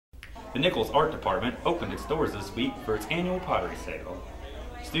The Nicholls Art Department opened its doors this week for its annual pottery sale.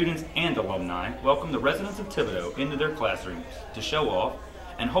 Students and alumni welcome the residents of Thibodaux into their classrooms to show off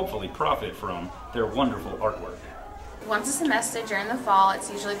and hopefully profit from their wonderful artwork. Once a semester during the fall, it's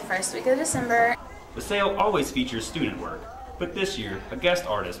usually the first week of December. The sale always features student work, but this year a guest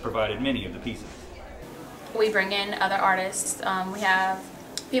artist provided many of the pieces. We bring in other artists. We have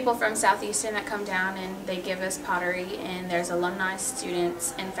people from Southeastern that come down and they give us pottery, and there's alumni,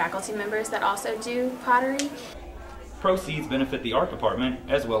 students, and faculty members that also do pottery. Proceeds benefit the art department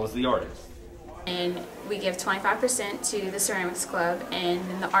as well as the artists. And we give 25% to the ceramics club, and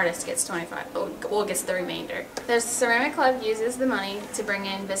then the artist gets 25%, well, gets the remainder. The ceramic club uses the money to bring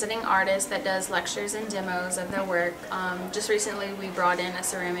in visiting artists that does lectures and demos of their work. Just recently we brought in a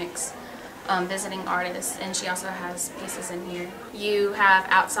ceramics visiting artist, and she also has pieces in here. You have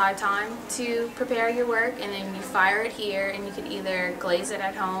outside time to prepare your work, and then you fire it here, and you could either glaze it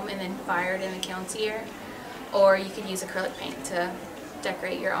at home and then fire it in the kilns here, or you could use acrylic paint to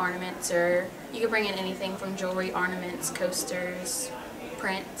decorate your ornaments, or you could bring in anything from jewelry, ornaments, coasters,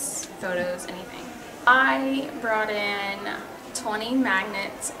 prints, photos, anything. I brought in 20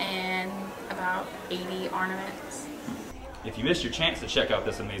 magnets and about 80 ornaments. If you missed your chance to check out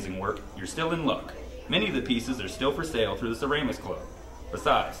this amazing work, you're still in luck. Many of the pieces are still for sale through the Ceramics Club.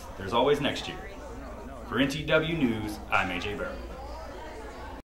 Besides, there's always next year. For NTW News, I'm AJ Barrilleaux.